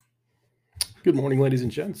Good morning, ladies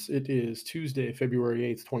and gents. It is Tuesday, February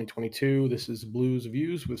 8th, 2022. This is Blues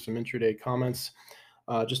Views with some intraday comments.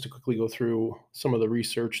 Just to quickly go through some of the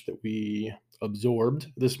research that we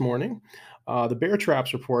absorbed this morning. The Bear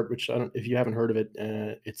Traps report, which I don't, if you haven't heard of it,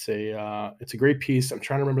 it's a great piece. I'm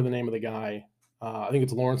trying to remember the name of the guy. I think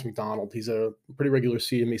it's Lawrence McDonald. He's a pretty regular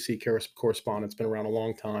CNBC correspondent. It's been around a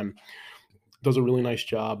long time. Does a really nice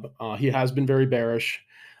job. He has been very bearish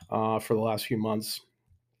for the last few months,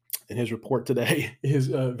 and his report today is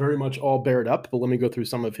very much all bared up. But let me go through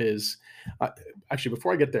some of his. Uh, Actually,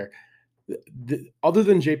 before I get there, other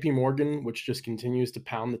than J.P. Morgan, which just continues to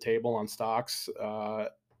pound the table on stocks,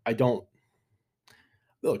 I don't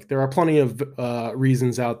look. There are plenty of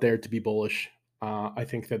reasons out there to be bullish. I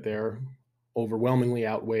think that they're overwhelmingly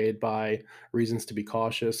outweighed by reasons to be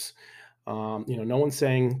cautious. No one's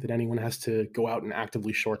saying that anyone has to go out and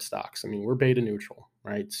actively short stocks. I mean, we're beta neutral,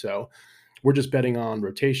 right? So we're just betting on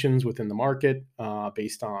rotations within the market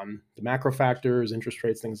based on the macro factors, interest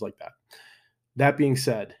rates, things like that. That being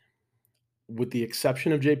said, with the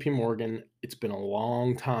exception of JP Morgan, it's been a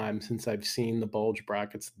long time since I've seen the bulge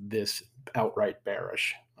brackets this outright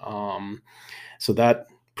bearish. So that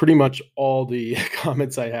pretty much all the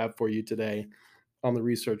comments I have for you today on the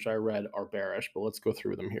research I read are bearish, but let's go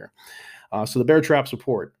through them here. So the Bear Traps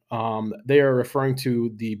report, they are referring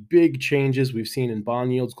to the big changes we've seen in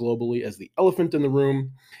bond yields globally as the elephant in the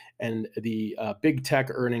room, and the big tech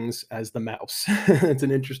earnings as the mouse. It's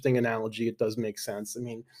an interesting analogy. It does make sense. I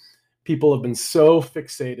mean, people have been so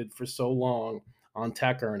fixated for so long on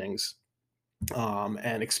tech earnings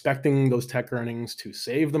and expecting those tech earnings to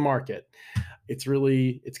save the market.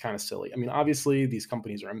 It's kind of silly. I mean, obviously these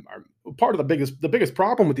companies are part of the biggest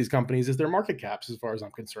problem with these companies is their market caps, as far as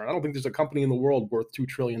I'm concerned. I don't think there's a company in the world worth $2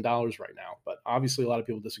 trillion right now, but obviously a lot of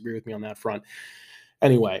people disagree with me on that front.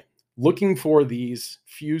 Anyway, looking for these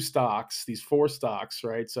few stocks, these four stocks,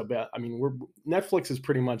 right? So, I mean, Netflix is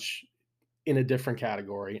pretty much in a different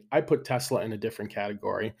category. I put Tesla in a different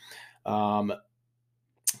category.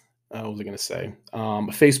 What was I going to say?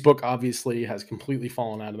 Facebook obviously has completely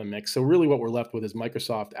fallen out of the mix. So really what we're left with is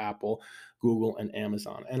Microsoft, Apple, Google, and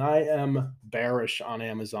Amazon. And I am bearish on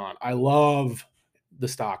Amazon. I love the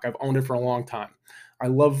stock. I've owned it for a long time. I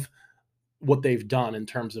love what they've done in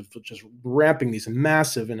terms of just ramping these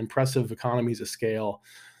massive and impressive economies of scale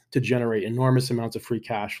to generate enormous amounts of free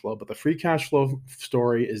cash flow. But the free cash flow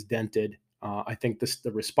story is dented. I think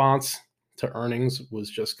the response to earnings was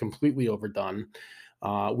just completely overdone.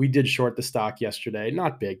 We did short the stock yesterday,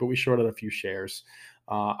 not big, but we shorted a few shares.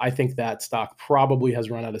 I think that stock probably has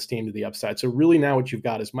run out of steam to the upside. So really now what you've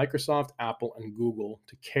got is Microsoft, Apple, and Google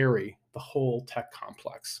to carry the whole tech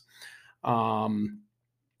complex.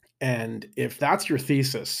 And if that's your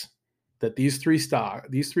thesis, that these three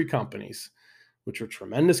companies, which are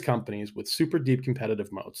tremendous companies with super deep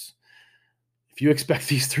competitive moats, if you expect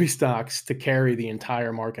these three stocks to carry the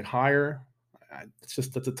entire market higher, that's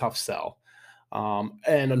a tough sell.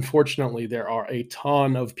 And unfortunately, there are a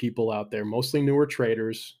ton of people out there, mostly newer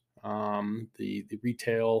traders, the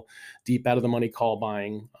retail, deep out of the money call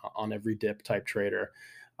buying on every dip type trader.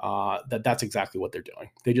 That's exactly what they're doing.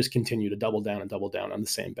 They just continue to double down on the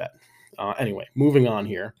same bet. Anyway, moving on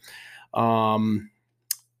here.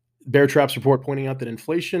 Bear Traps report pointing out that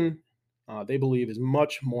inflation, they believe, is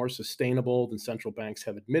much more sustainable than central banks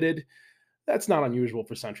have admitted. That's not unusual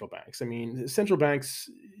for central banks. I mean, central banks,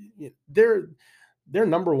 their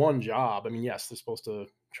number one job, I mean, yes, they're supposed to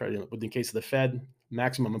try to, in the case of the Fed,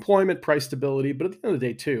 maximum employment, price stability, but at the end of the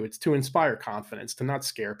day, too, it's to inspire confidence, to not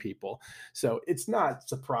scare people. So it's not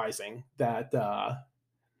surprising that, the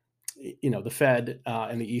Fed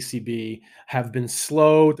and the ECB have been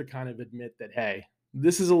slow to kind of admit that, hey,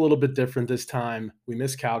 this is a little bit different this time. We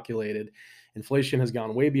miscalculated. Inflation has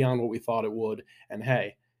gone way beyond what we thought it would. And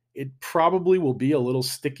hey, it probably will be a little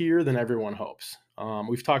stickier than everyone hopes.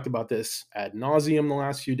 We've talked about this ad nauseum the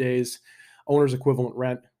last few days. Owner's equivalent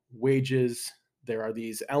rent, wages, there are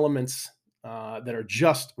these elements that are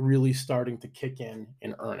just really starting to kick in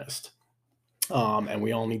earnest. And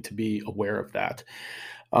we all need to be aware of that.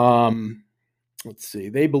 Let's see.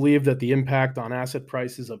 They believe that the impact on asset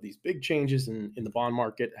prices of these big changes in the bond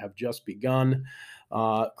market have just begun.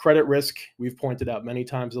 Credit risk, we've pointed out many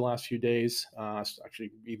times the last few days, actually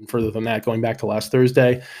even further than that, going back to last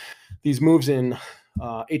Thursday. These moves in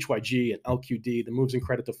HYG and LQD, the moves in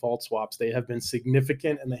credit default swaps, they have been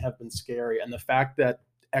significant and they have been scary. And the fact that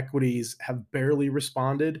equities have barely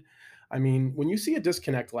responded, I mean, when you see a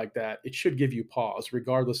disconnect like that, it should give you pause,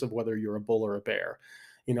 regardless of whether you're a bull or a bear.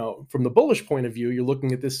 From the bullish point of view, you're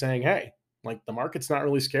looking at this saying, hey, like the market's not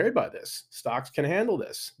really scared by this. Stocks can handle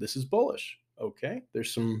this. This is bullish. Okay,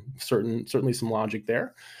 there's certainly some logic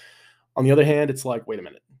there. On the other hand, it's like, wait a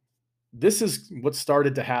minute. This is what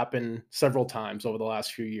started to happen several times over the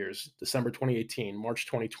last few years. December 2018, March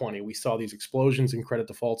 2020, we saw these explosions in credit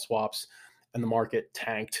default swaps and the market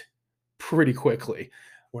tanked pretty quickly.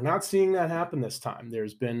 We're not seeing that happen this time.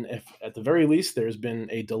 There's been, if at the very least, there's been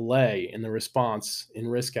a delay in the response in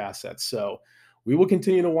risk assets. So we will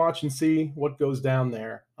continue to watch and see what goes down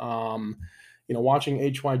there. Watching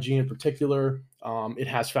HYG in particular, it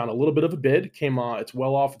has found a little bit of a bid. It's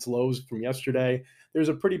well off its lows from yesterday. There's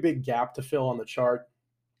a pretty big gap to fill on the chart.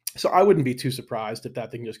 So I wouldn't be too surprised if that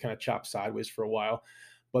thing just kind of chops sideways for a while.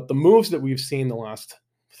 But the moves that we've seen the last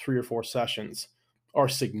 3 or 4 sessions are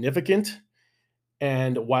significant.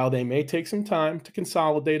 And while they may take some time to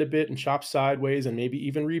consolidate a bit and chop sideways and maybe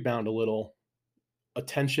even rebound a little,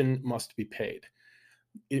 attention must be paid.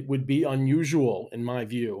 It would be unusual, in my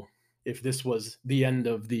view, if this was the end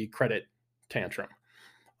of the credit tantrum.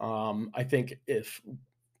 I think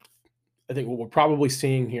what we're probably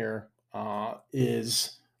seeing here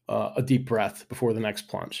is a deep breath before the next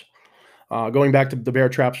plunge. Going back to the Bear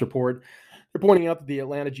Traps report, they're pointing out that the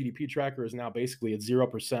Atlanta GDP tracker is now basically at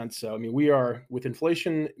 0%. So, I mean, we are, with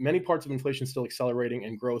inflation, many parts of inflation still accelerating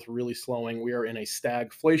and growth really slowing. We are in a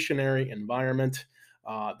stagflationary environment.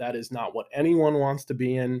 That is not what anyone wants to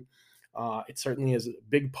be in. It certainly is a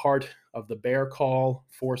big part of the bear call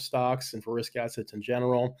for stocks and for risk assets in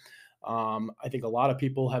general. I think a lot of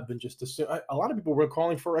people have been a lot of people were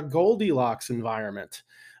calling for a Goldilocks environment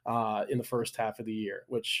in the first half of the year,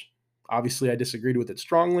 which obviously I disagreed with it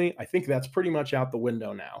strongly. I think that's pretty much out the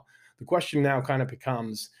window now. The question now kind of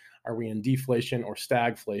becomes, are we in deflation or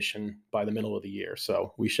stagflation by the middle of the year?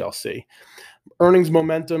 So we shall see. Earnings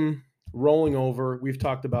momentum rolling over. We've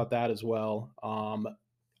talked about that as well.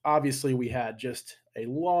 Obviously, we had just a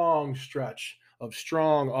long stretch of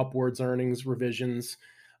strong upwards earnings revisions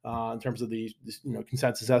in terms of the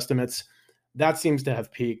consensus estimates. That seems to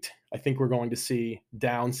have peaked. I think we're going to see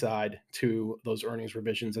downside to those earnings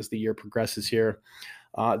revisions as the year progresses here.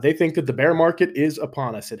 They think that the bear market is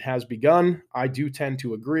upon us. It has begun. I do tend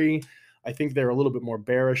to agree. I think they're a little bit more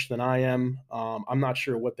bearish than I am. I'm not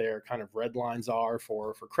sure what their kind of red lines are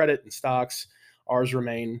for credit and stocks. Ours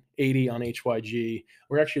remain 80 on HYG.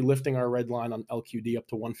 We're actually lifting our red line on LQD up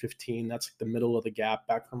to 115. That's like the middle of the gap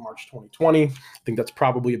back from March 2020. I think that's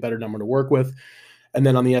probably a better number to work with. And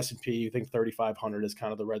then on the S&P, you think 3,500 is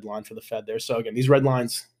kind of the red line for the Fed there. So again, these red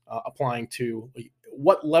lines applying to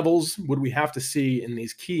what levels would we have to see in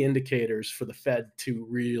these key indicators for the Fed to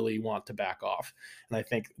really want to back off? And I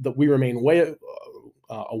think that we remain well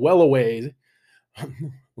away. Let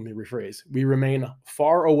me rephrase. We remain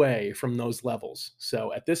far away from those levels.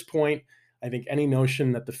 So at this point, I think any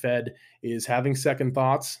notion that the Fed is having second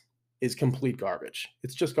thoughts is complete garbage.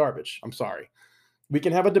 It's just garbage. I'm sorry. We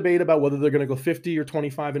can have a debate about whether they're going to go 50 or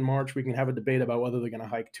 25 in March. We can have a debate about whether they're going to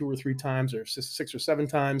hike 2 or 3 times or 6 or 7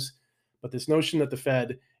 times. But this notion that the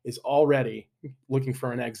Fed is already looking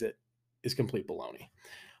for an exit is complete baloney.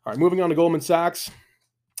 All right, moving on to Goldman Sachs.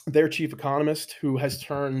 Their chief economist, who has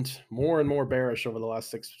turned more and more bearish over the last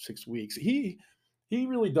six weeks, he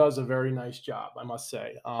really does a very nice job, I must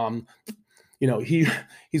say.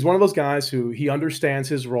 He's one of those guys who he understands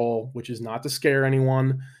his role, which is not to scare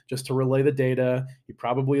anyone, just to relay the data. He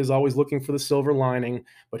probably is always looking for the silver lining,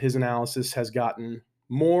 but his analysis has gotten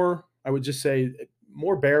more, I would just say,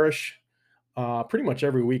 more bearish pretty much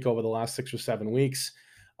every week over the last 6 or 7 weeks.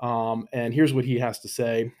 And here's what he has to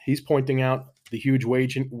say. He's pointing out the huge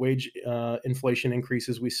wage inflation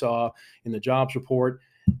increases we saw in the jobs report.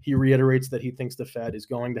 He reiterates that he thinks the Fed is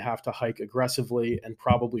going to have to hike aggressively and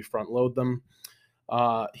probably front load them.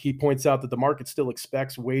 He points out that the market still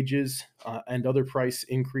expects wages and other price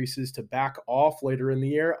increases to back off later in the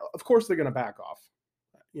year. Of course, they're going to back off.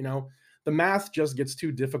 The math just gets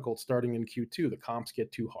too difficult starting in Q2. The comps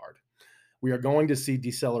get too hard. We are going to see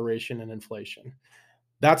deceleration in inflation.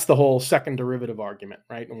 That's the whole second derivative argument,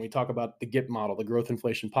 right? When we talk about the GIP model, the growth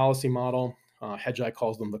inflation policy model, Hedgeye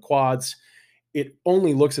calls them the quads. It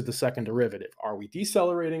only looks at the second derivative. Are we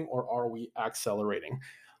decelerating or are we accelerating?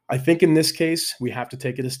 I think in this case, we have to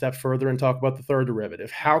take it a step further and talk about the third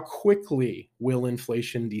derivative. How quickly will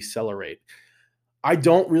inflation decelerate? I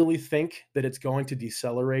don't really think that it's going to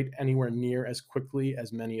decelerate anywhere near as quickly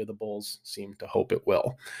as many of the bulls seem to hope it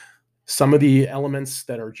will. Some of the elements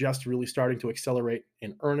that are just really starting to accelerate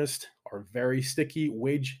in earnest are very sticky.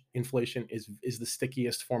 Wage inflation is the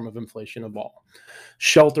stickiest form of inflation of all.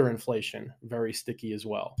 Shelter inflation, very sticky as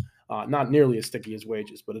well. Not nearly as sticky as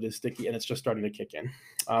wages, but it is sticky and it's just starting to kick in.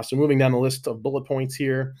 So moving down the list of bullet points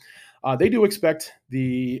here. They do expect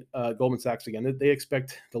the Goldman Sachs again. They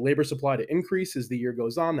expect the labor supply to increase as the year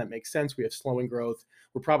goes on. That makes sense. We have slowing growth.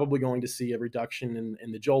 We're probably going to see a reduction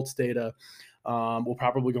in the JOLTS data. We're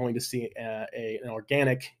probably going to see an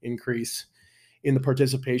organic increase in the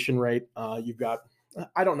participation rate. You've got,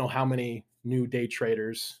 I don't know how many new day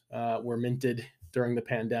traders were minted during the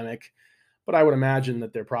pandemic, but I would imagine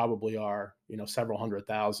that there probably are, several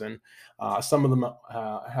 100,000. Some of them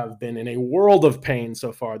have been in a world of pain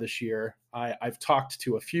so far this year. I've talked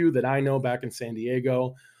to a few that I know back in San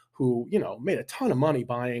Diego who, made a ton of money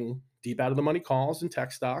buying deep out of the money calls and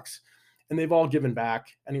tech stocks, and they've all given back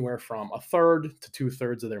anywhere from a third to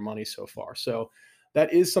 2/3 of their money so far. So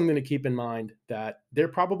that is something to keep in mind, that there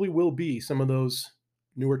probably will be some of those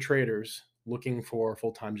newer traders looking for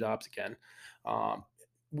full-time jobs again. Um,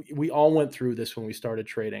 we all went through this when we started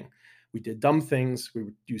trading. We did dumb things.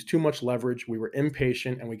 We used too much leverage. We were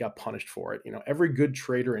impatient, and we got punished for it. Every good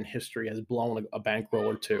trader in history has blown a bankroll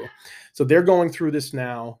or two. So they're going through this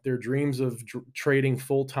now. Their dreams of trading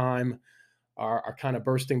full time are kind of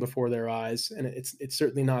bursting before their eyes, and it's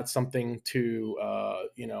certainly not something to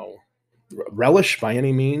relish by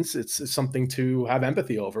any means. It's something to have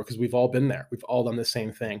empathy over, because we've all been there. We've all done the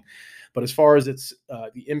same thing. But as far as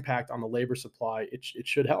the impact on the labor supply, it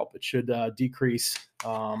should help. It should increase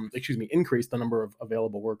the number of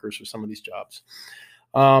available workers for some of these jobs.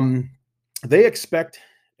 They expect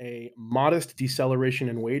a modest deceleration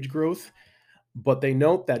in wage growth, but they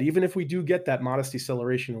note that even if we do get that modest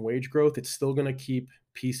deceleration in wage growth, it's still going to keep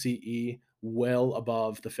PCE well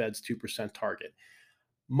above the Fed's 2% target.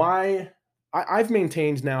 I've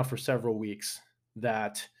maintained now for several weeks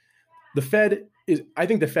that I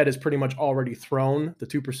think the Fed has pretty much already thrown the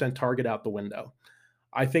 2% target out the window.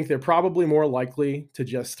 I think they're probably more likely to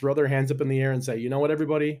just throw their hands up in the air and say, you know what,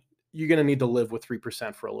 everybody, you're going to need to live with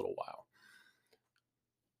 3% for a little while.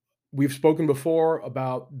 We've spoken before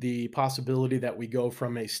about the possibility that we go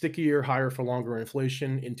from a stickier, higher for longer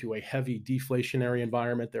inflation into a heavy deflationary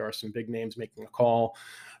environment. There are some big names making a call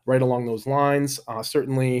right along those lines.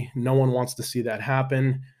 Certainly, no one wants to see that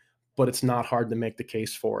happen, but it's not hard to make the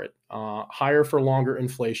case for it. Higher for longer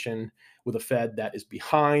inflation with a Fed that is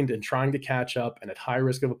behind and trying to catch up and at high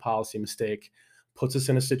risk of a policy mistake puts us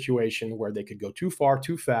in a situation where they could go too far,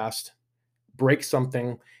 too fast, break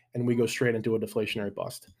something, and we go straight into a deflationary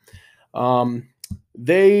bust.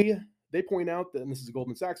 They point out that, and this is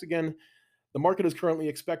Goldman Sachs again, the market is currently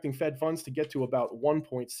expecting Fed funds to get to about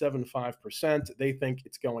 1.75%. They think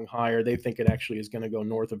it's going higher. They think it actually is going to go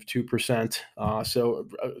north of 2%. So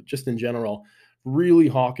just in general, really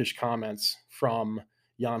hawkish comments from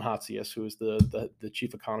Jan Hatzius, who is the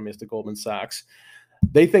chief economist at Goldman Sachs.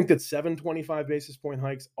 They think that 725 basis point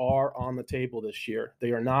hikes are on the table this year.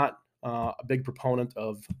 They are not a big proponent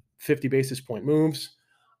of 50 basis point moves.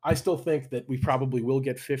 I still think that we probably will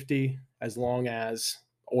get 50 as long as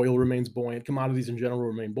oil remains buoyant. Commodities in general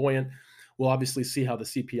remain buoyant. We'll obviously see how the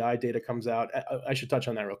CPI data comes out. I should touch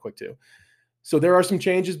on that real quick too. So there are some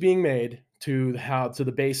changes being made to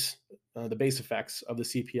the base effects of the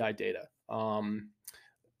CPI data.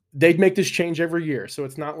 They'd make this change every year, so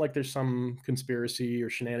it's not like there's some conspiracy or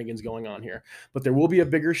shenanigans going on here. But there will be a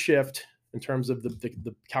bigger shift in terms of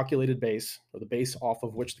the calculated base, or the base off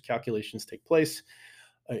of which the calculations take place.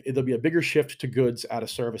 There'll be a bigger shift to goods out of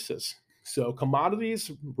services. So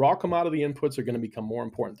commodities, raw commodity inputs are going to become more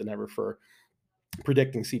important than ever for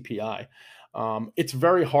predicting CPI. It's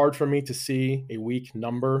very hard for me to see a weak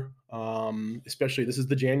number, especially this is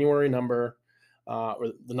the January number,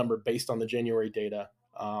 or the number based on the January data.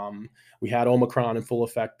 We had Omicron in full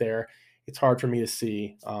effect there. It's hard for me to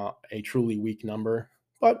see a truly weak number,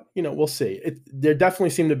 but we'll see. There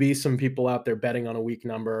definitely seem to be some people out there betting on a weak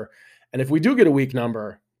number. And if we do get a weak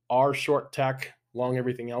number, our short tech, long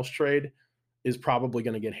everything else trade is probably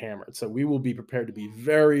going to get hammered. So we will be prepared to be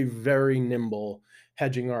very, very nimble,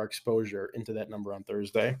 hedging our exposure into that number on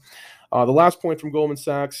Thursday. The last point from Goldman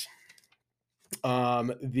Sachs,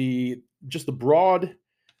 the broad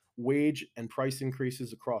wage and price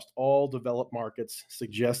increases across all developed markets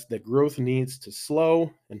suggest that growth needs to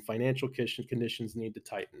slow and financial conditions need to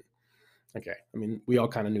tighten. Okay, I mean, we all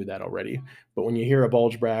kind of knew that already, but when you hear a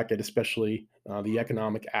bulge bracket, especially the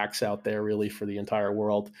economic acts out there really for the entire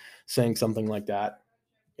world saying something like that,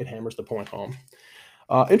 it hammers the point home.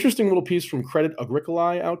 Interesting little piece from Credit Agricole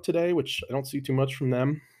out today, which I don't see too much from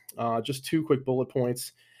them. Just two quick bullet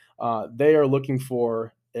points. They are looking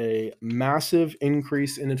for a massive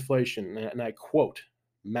increase in inflation, and I quote,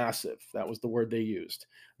 massive. That was the word they used.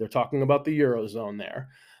 They're talking about the Eurozone there.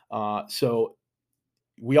 So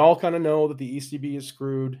We all kind of know that the ECB is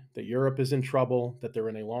screwed, that Europe is in trouble, that they're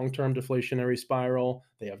in a long-term deflationary spiral,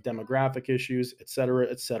 they have demographic issues, et cetera,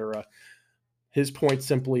 et cetera. His point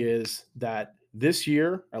simply is that this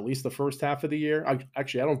year, at least the first half of the year, I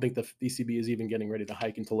don't think the ECB is even getting ready to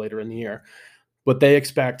hike until later in the year, but they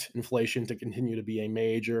expect inflation to continue to be a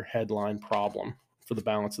major headline problem for the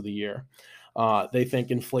balance of the year. They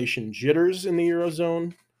think inflation jitters in the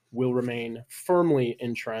Eurozone will remain firmly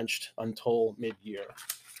entrenched until mid-year.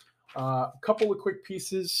 A couple of quick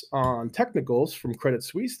pieces on technicals from Credit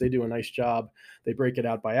Suisse. They do a nice job. They break it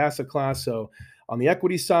out by asset class. So on the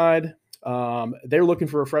equity side, they're looking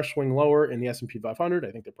for a fresh swing lower in the S&P 500.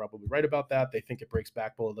 I think they're probably right about that. They think it breaks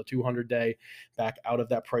back below the 200-day, back out of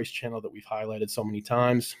that price channel that we've highlighted so many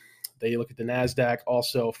times. They look at the NASDAQ,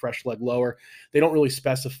 also fresh leg lower. They don't really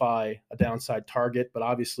specify a downside target, but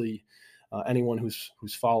obviously anyone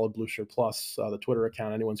who's followed Blue Shirt Plus, the Twitter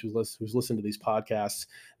account, anyone who's listened to these podcasts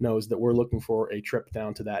knows that we're looking for a trip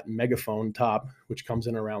down to that megaphone top, which comes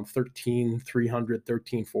in around 13,300,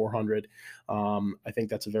 13,400. I think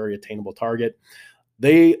that's a very attainable target.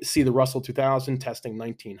 They see the Russell 2000 testing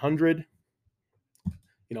 1900.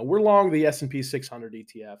 We're long the S&P 600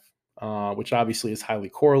 ETF, which obviously is highly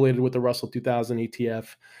correlated with the Russell 2000 ETF.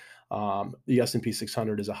 The S&P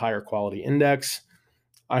 600 is a higher quality index.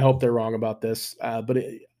 I hope they're wrong about this, but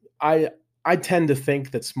I tend to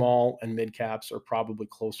think that small and mid caps are probably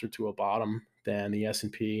closer to a bottom than the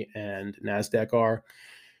S&P and NASDAQ are.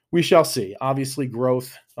 We shall see. Obviously,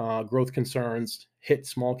 growth concerns hit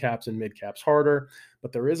small caps and mid caps harder,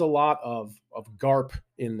 but there is a lot of GARP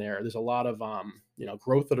in there. There's a lot of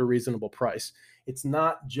growth at a reasonable price. It's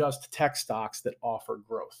not just tech stocks that offer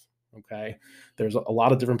growth. Okay. There's a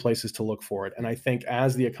lot of different places to look for it. And I think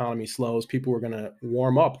as the economy slows, people are going to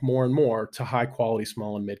warm up more and more to high quality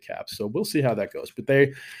small and mid caps. So we'll see how that goes. But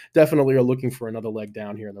they definitely are looking for another leg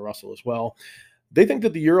down here in the Russell as well. They think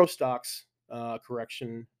that the Euro stocks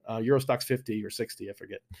correction, Euro stocks 50 or 60, I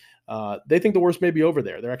forget. They think the worst may be over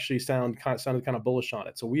there. They're actually sounded kind of bullish on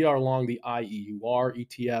it. So we are along the IEUR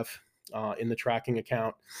ETF in the tracking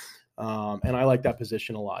account. And I like that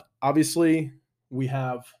position a lot. Obviously, we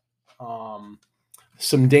have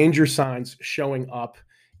some danger signs showing up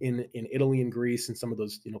in Italy and Greece and some of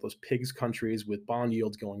those pigs countries with bond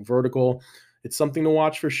yields going vertical. It's something to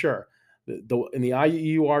watch for sure. In the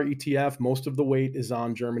IEUR ETF, most of the weight is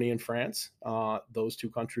on Germany and France. Those two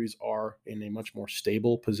countries are in a much more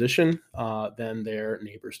stable position than their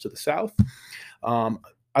neighbors to the south.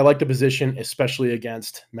 I like the position, especially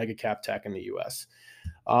against mega cap tech in the US.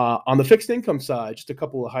 On the fixed income side, just a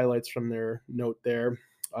couple of highlights from their note there.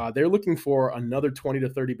 They're looking for another 20 to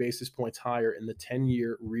 30 basis points higher in the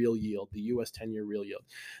 10-year real yield, the U.S. 10-year real yield.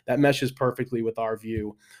 That meshes perfectly with our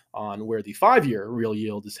view on where the 5-year real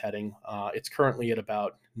yield is heading. It's currently at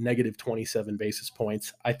about negative 27 basis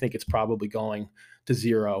points. I think it's probably going to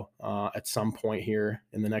zero at some point here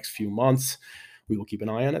in the next few months. We will keep an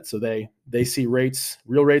eye on it. So they see rates,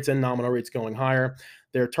 real rates and nominal rates going higher.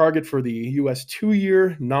 Their target for the U.S.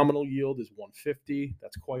 2-year nominal yield is 150.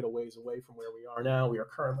 That's quite a ways away from where we are now. We are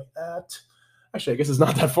currently actually, I guess it's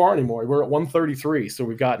not that far anymore. We're at 133. So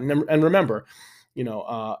we've got, and remember,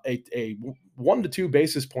 a 1 to 2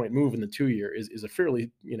 basis point move in the 2-year is a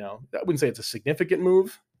fairly, I wouldn't say it's a significant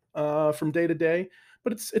move from day to day,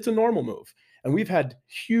 but it's a normal move. And we've had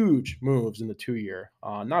huge moves in the 2-year,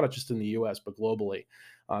 not just in the U.S., but globally.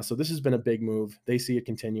 So this has been a big move. They see it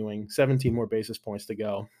continuing, 17 more basis points to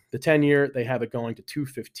go. The 10-year, they have it going to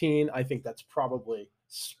 215. I think that's probably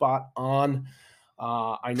spot on.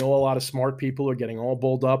 I know a lot of smart people are getting all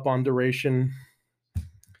bulled up on duration.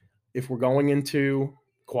 If we're going into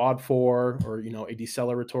quad 4 or, a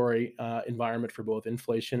deceleratory environment for both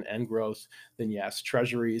inflation and growth, then yes,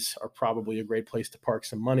 treasuries are probably a great place to park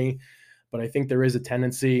some money. But I think there is a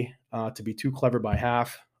tendency to be too clever by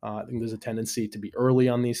half. I think there's a tendency to be early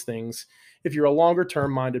on these things. If you're a longer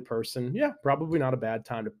term minded person, yeah, probably not a bad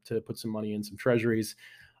time to put some money in some treasuries.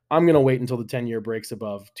 I'm going to wait until the 10-year breaks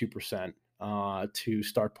above 2% to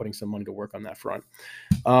start putting some money to work on that front.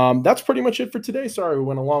 That's pretty much it for today. Sorry, we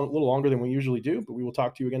went a little longer than we usually do, but we will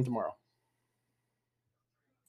talk to you again tomorrow.